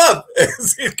left him up.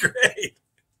 It's great.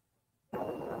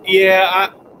 Yeah,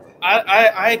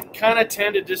 I kind of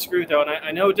tend to disagree with that one.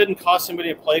 I know it didn't cost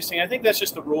somebody a placing. I think that's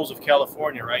just the rules of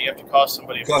California, right? You have to cost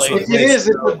somebody a placing. It is.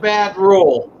 It's a bad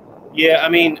rule. Yeah, I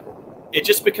mean, it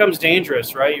just becomes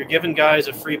dangerous, right? You're giving guys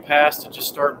a free pass to just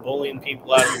start bullying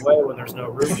people out of the way when there's no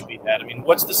room to be had. I mean,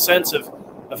 what's the sense of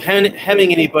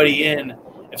hemming anybody in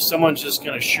if someone's just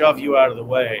going to shove you out of the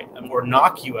way or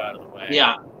knock you out of the way?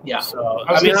 Yeah. So,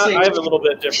 I have a little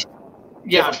bit different.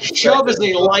 Yeah, shove is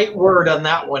a light word on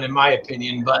that one, in my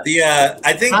opinion. But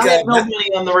I think I have no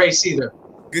money on the race either.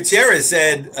 Gutierrez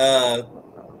said,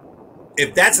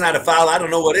 if that's not a foul, I don't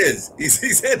know what is. He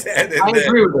said that. I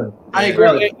agree with him. I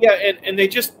agree with him. Yeah, and they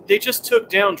just took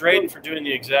down Drayden for doing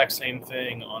the exact same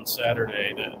thing on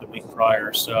Saturday, the week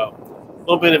prior. So a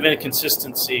little bit of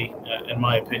inconsistency, in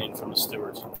my opinion, from the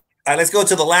stewards. All right, let's go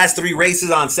to the last 3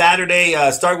 races on Saturday.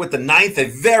 Start with the 9th,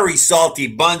 a very salty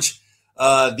bunch.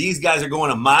 These guys are going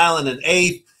 1 mile and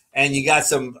 1/8, and you got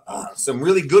some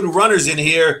really good runners in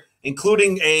here,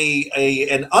 including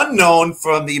an unknown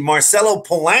from the Marcelo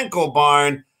Polanco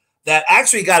barn that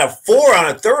actually got a 4 on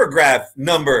a thoroughgraph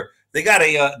number. They had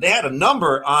a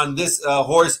number on this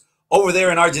horse over there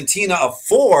in Argentina. A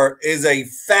 4 is a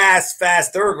fast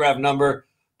thoroughgraph number.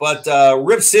 But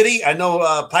Rip City, I know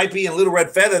Pipey and Little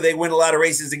Red Feather, they win a lot of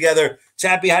races together.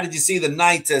 Chappie, how did you see the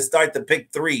night to start the pick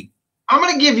 3? I'm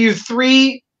going to give you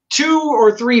 2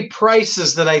 or 3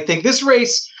 prices that I think this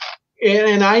race,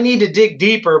 and I need to dig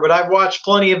deeper, but I've watched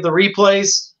plenty of the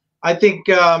replays. I think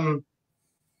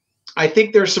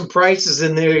there's some prices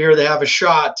in there here that have a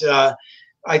shot.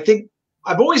 I think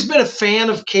I've always been a fan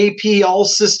of KP All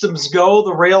Systems Go,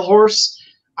 the rail horse.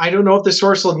 I don't know if this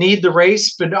horse will need the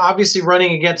race, but obviously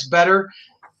running against better.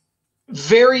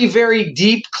 Very, very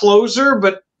deep closer,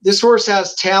 but this horse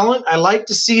has talent. I like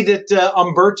to see that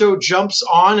Umberto jumps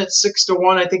on at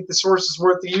 6-1. I think this horse is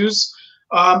worth the use.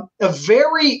 A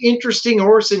very interesting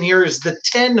horse in here is the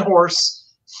 10 horse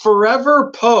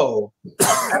Forever Poe,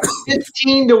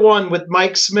 15-1 with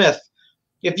Mike Smith.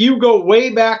 If you go way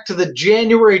back to the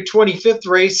January 25th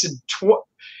race in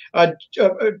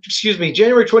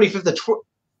January 25th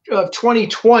of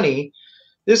 2020,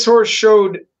 this horse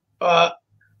showed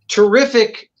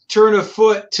terrific turn of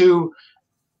foot to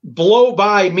blow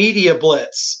by Media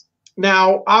Blitz.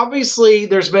 Now, obviously,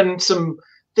 there's been some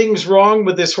things wrong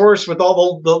with this horse with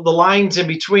all the lines in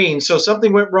between. So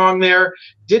something went wrong there.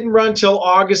 Didn't run till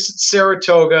August at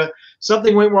Saratoga.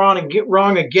 Something went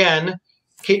wrong again.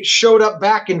 Showed up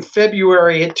back in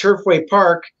February at Turfway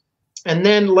Park. And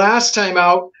then last time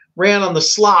out, ran on the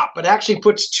slop, but actually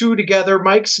puts 2 together.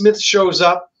 Mike Smith shows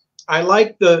up. I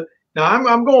like now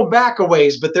I'm going back a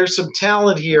ways, but there's some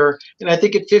talent here, and I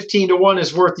think at 15-1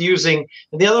 is worth using.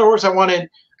 And the other horse I want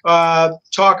to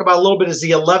talk about a little bit is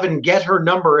the 11 Get Her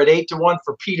Number at 8-1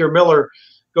 for Peter Miller.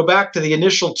 Go back to the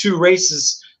initial 2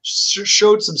 races,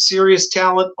 showed some serious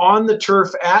talent on the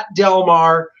turf at Del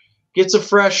Mar, gets a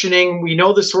freshening. We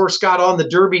know this horse got on the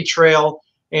Derby trail,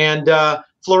 and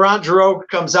Florent Geroux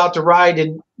comes out to ride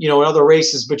in other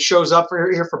races, but shows up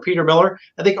here for Peter Miller.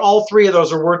 I think all 3 of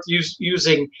those are worth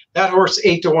using. That horse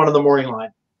 8-1 in the morning line.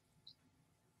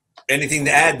 Anything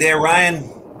to add there, Ryan?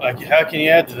 How can you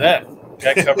add to that?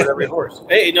 That covered every horse.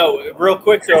 Hey, no, real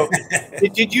quick though.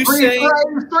 Did you say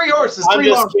 3 horses? I'm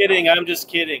just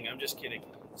kidding.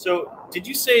 So, did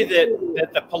you say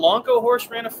that the Polanco horse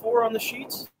ran a 4 on the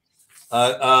sheets?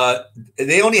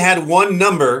 They only had 1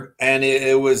 number, and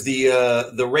it was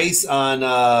the race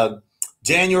on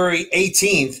January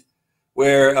 18th,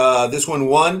 where this one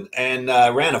won and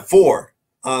ran a 4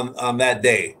 on that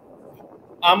day.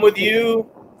 I'm with you.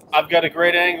 I've got a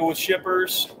great angle with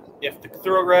shippers. If the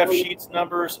Thoroughgraph Sheets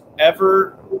numbers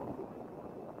ever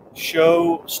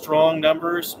show strong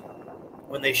numbers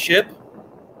when they ship,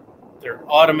 they're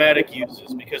automatic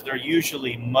uses because they're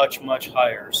usually much, much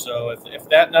higher. So if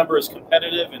that number is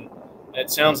competitive, and it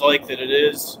sounds like that it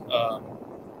is,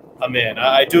 I'm in.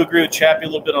 I do agree with Chappie a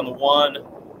little bit on the 1.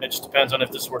 It just depends on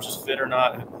if this horse is fit or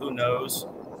not. Who knows?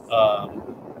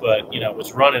 But,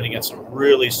 was running against some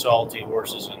really salty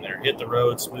horses in there. Hit the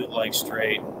road, smooth like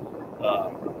straight.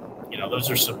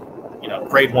 Those are some,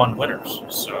 grade 1 winners.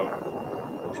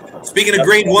 So, speaking of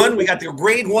grade 1, we got the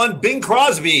grade 1 Bing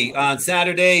Crosby on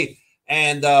Saturday.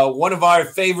 And one of our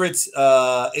favorites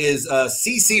is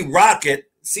CC Rocket.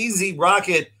 CC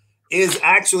Rocket is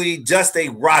actually just a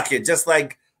rocket, just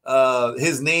like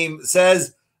his name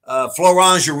says.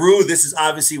 Florent Geroux, this is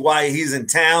obviously why he's in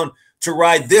town to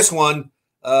ride this one.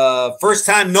 First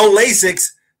time, no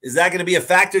Lasix. Is that going to be a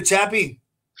factor, Chappie?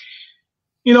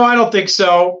 I don't think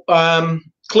so.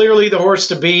 Clearly the horse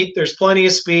to beat. There's plenty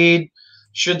of speed.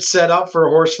 Should set up for a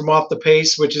horse from off the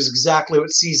pace, which is exactly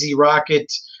what CZ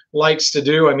Rocket likes to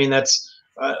do. I mean, that's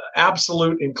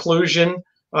absolute inclusion.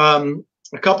 A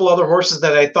couple other horses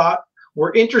that I thought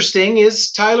were interesting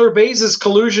is Tyler Bays'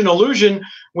 Collusion Illusion,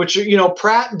 which,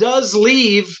 Pratt does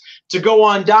leave to go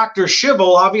on Dr.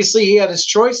 Shivel. Obviously, he had his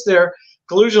choice there.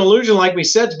 Collusion Illusion, like we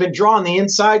said, has been drawn the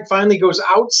inside, finally goes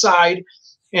outside,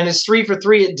 and is 3 for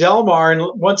 3 at Del Mar. And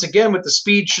once again, with the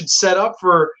speed, should set up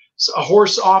for a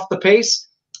horse off the pace.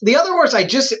 The other horse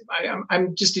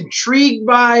I'm just intrigued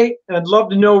by, and I'd love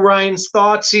to know Ryan's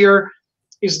thoughts here,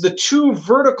 is the 2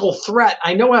 Vertical Threat.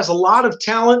 I know has a lot of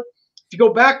talent. If you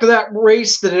go back to that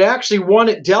race that it actually won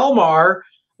at Del Mar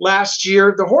last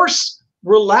year, the horse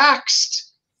relaxed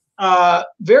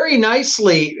very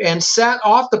nicely and sat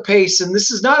off the pace. And this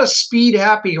is not a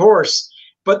speed-happy horse,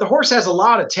 but the horse has a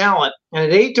lot of talent.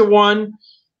 And at 8-1,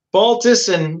 Baltus,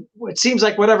 and it seems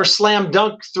like whatever slam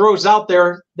dunk throws out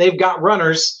there, they've got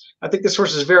runners. I think this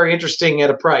horse is very interesting at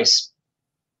a price.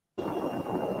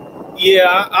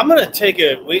 Yeah, I'm going to take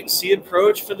a wait-and-see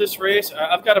approach for this race.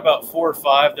 I've got about 4 or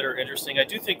 5 that are interesting. I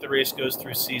do think the race goes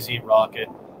through CZ Rocket.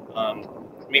 I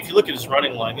mean, if you look at his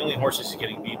running line, the only horses he's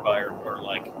getting beat by are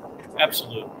like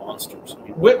absolute monsters. I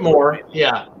mean, Whitmore,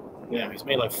 yeah. Yeah, he's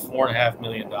made like $4.5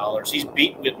 million. He's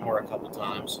beat Whitmore a couple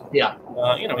times. Yeah.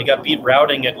 He got beat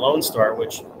routing at Lone Star,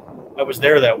 which I was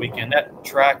there that weekend. That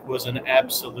track was an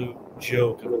absolute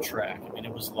joke of a track. I mean,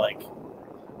 it was like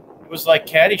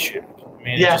Caddyshack. I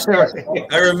mean, Yeah,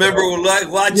 I remember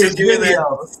watching you in that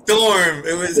storm.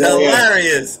 It was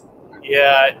hilarious.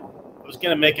 Yeah, I was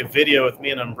going to make a video with me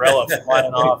and Umbrella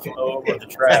flying off over the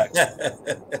track.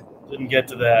 Didn't get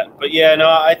to that. But, yeah, no,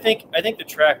 I think the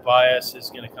track bias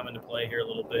is going to come into play here a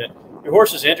little bit. Your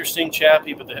horse is interesting,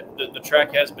 Chappie, but the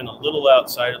track has been a little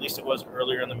outside. At least it was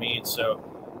earlier in the meet. So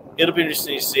it'll be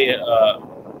interesting to see, how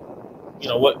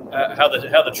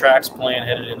the track's playing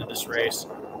headed into this race.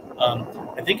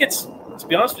 I think to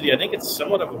be honest with you, I think it's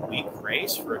somewhat of a weak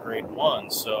race for a Grade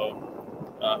 1.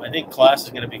 So I think class is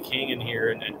going to be king in here,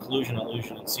 and Collusion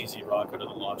Illusion and CZ Rocket are the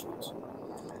logicals.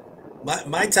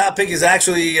 My top pick is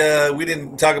actually, we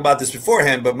didn't talk about this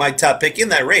beforehand, but my top pick in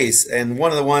that race, and one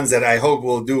of the ones that I hope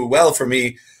will do well for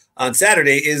me on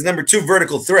Saturday, is number 2,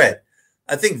 Vertical Threat.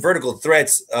 I think Vertical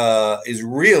Threats is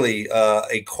really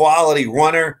a quality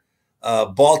runner.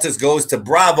 Baltus goes to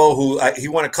Bravo, who he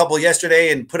won a couple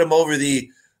yesterday and put him over the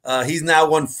he's now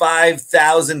won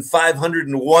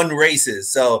 5,501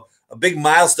 races. So a big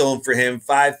milestone for him,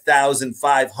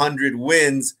 5,500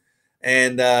 wins.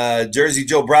 And Jersey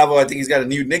Joe Bravo, I think he's got a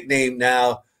new nickname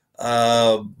now,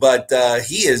 but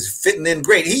he is fitting in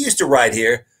great. He used to ride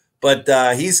here, but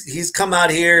he's come out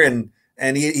here and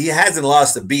he hasn't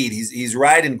lost a beat. He's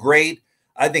riding great.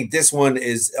 I think this one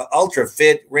is ultra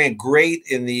fit. Ran great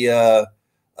in the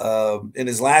in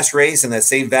his last race, in that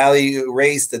Save Valley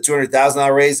race, the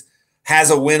 $200,000 race.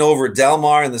 Has a win over Del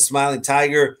Mar and the Smiling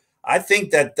Tiger. I think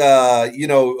that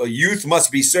youth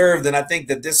must be served, and I think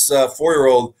that this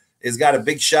 4-year-old has got a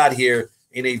big shot here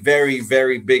in a very,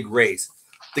 very big race.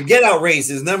 The Get Out race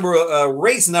is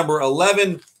race number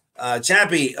 11.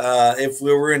 Chappie, if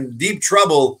we were in deep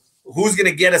trouble, who's going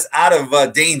to get us out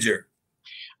of danger?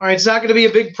 All right, it's not going to be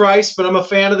a big price, but I'm a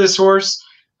fan of this horse.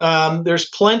 There's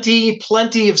plenty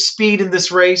of speed in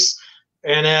this race,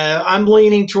 and I'm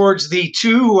leaning towards the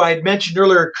 2 who I had mentioned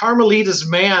earlier, Carmelita's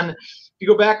Man. If you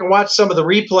go back and watch some of the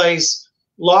replays,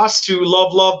 lost to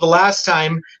Love the last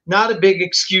time. Not a big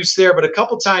excuse there, but a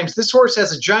couple times. This horse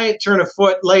has a giant turn of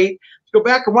foot late. Go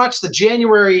back and watch the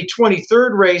January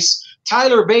 23rd race.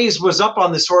 Tyler Bays was up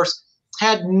on this horse,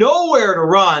 had nowhere to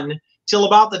run till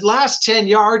about the last 10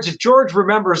 yards. If George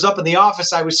remembers, up in the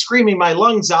office, I was screaming my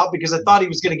lungs out because I thought he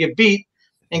was going to get beat,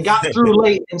 and got through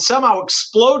late and somehow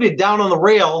exploded down on the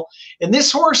rail. And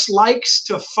this horse likes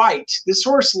to fight. This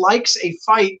horse likes a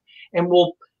fight, and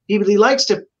he likes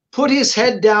to put his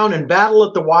head down and battle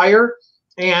at the wire.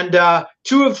 And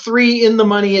 2 of 3 in the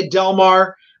money at Del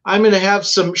Mar. I'm going to have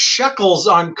some shekels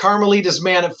on Carmelita's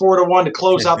Man at 4-1 to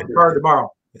close out the card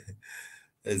tomorrow.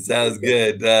 It sounds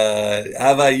good.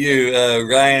 How about you,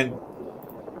 Ryan?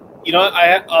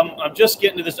 I'm just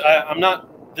getting to this. I'm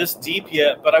not this deep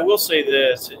yet, but I will say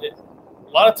this. A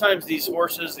lot of times these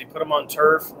horses, they put them on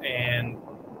turf and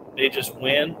they just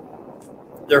win.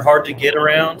 They're hard to get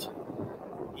around.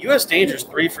 U.S. Danger's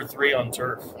 3 for 3 on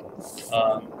turf.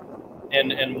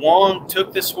 And Wong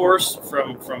took this horse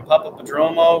from Papa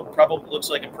Padromo, probably looks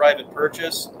like a private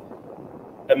purchase,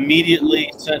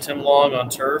 immediately sent him long on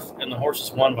turf, and the horse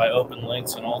has won by open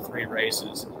lengths in all 3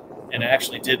 races, and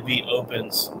actually did beat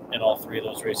opens in all 3 of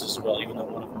those races as well, even though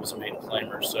one of them was a maiden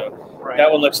claimer. So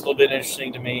That one looks a little bit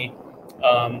interesting to me.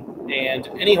 And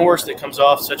any horse that comes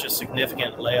off such a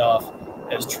significant layoff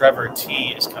as Trevor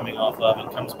T is coming off of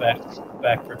and comes back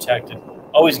protected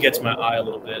always gets my eye a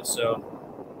little bit. So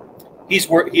he's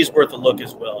worth a look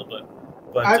as well.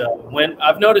 But when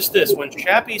I've noticed this, when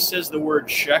Chappie says the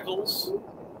word shekels,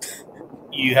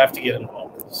 you have to get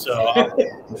involved. So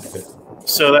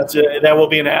that will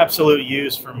be an absolute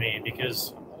use for me,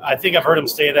 because I think I've heard him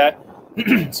say that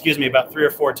excuse me, about 3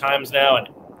 or 4 times now, and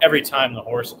every time the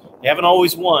horse, they haven't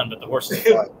always won, but the horses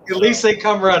at least they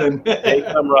come running. They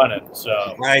come running.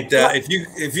 So right,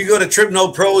 if you go to Trip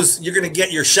No Pros, you're going to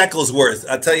get your shekels worth.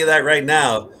 I'll tell you that right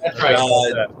now. That's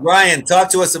right. Ryan,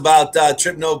 talk to us about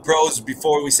Trip No Pros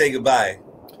before we say goodbye.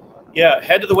 Yeah,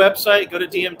 head to the website, go to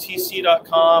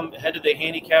dmtc.com, head to the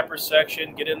handicapper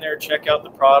section, get in there, check out the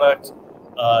product,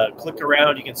 click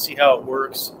around, you can see how it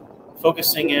works.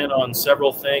 focusing in on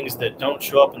several things that don't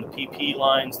show up in the PP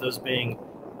lines, those being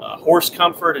horse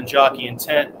comfort and jockey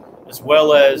intent, as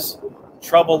well as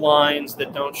trouble lines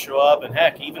that don't show up. And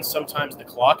heck, even sometimes the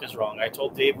clock is wrong. I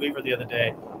told Dave Weaver the other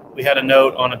day, we had a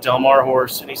note on a Del Mar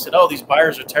horse, and he said, "Oh, these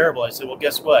buyers are terrible." I said, "Well,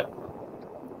 guess what?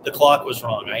 The clock was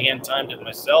wrong. I hand timed it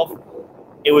myself.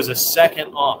 It was a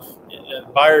second off. The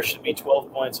buyer should be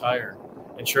 12 points higher."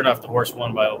 And sure enough, the horse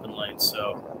won by open lane.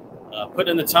 So put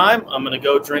in the time. I'm going to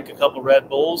go drink a couple Red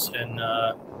Bulls and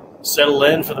settle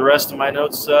in for the rest of my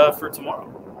notes for tomorrow.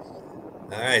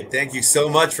 All right. Thank you so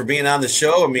much for being on the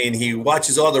show. I mean, he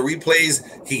watches all the replays.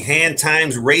 He hand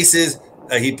times races.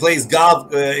 He plays golf.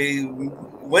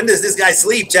 When does this guy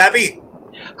sleep, Chappie?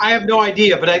 I have no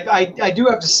idea, but I do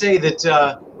have to say that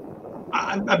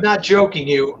I'm not joking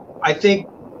you. I think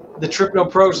the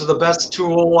TripNote Pros are the best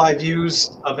tool I've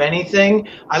used of anything.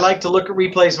 I like to look at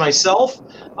replays myself.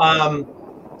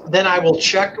 Then I will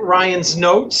check Ryan's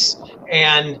notes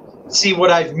and see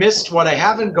what I've missed, what I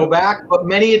haven't, go back. But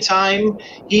many a time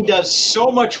he does so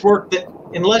much work that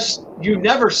unless you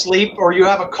never sleep or you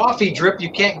have a coffee drip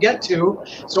you can't get to.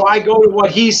 So I go to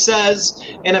what he says,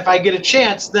 and if I get a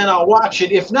chance, then I'll watch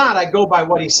it. If not, I go by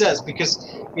what he says because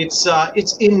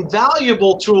it's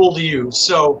invaluable tool to use.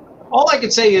 So all I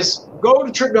can say is go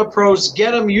to TripNote Pros,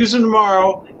 get them, use them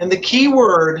tomorrow, and the key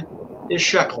word is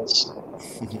shekels.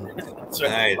 So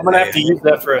I'm going to have to use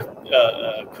that for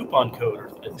a coupon code.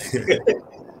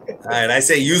 All right, I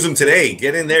say use them today.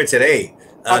 Get in there today.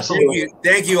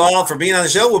 Thank you all for being on the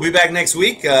show. We'll be back next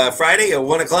week, Friday at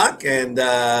 1 o'clock, and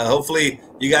hopefully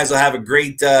you guys will have a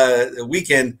great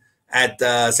weekend at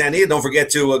San Diego. Don't forget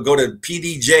to go to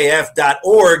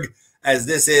pdjf.org, as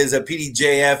this is a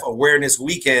PDJF Awareness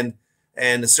Weekend,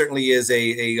 and it certainly is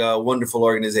a wonderful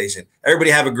organization.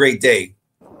 Everybody have a great day.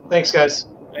 Thanks, guys.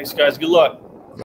 Thanks, guys. Good luck.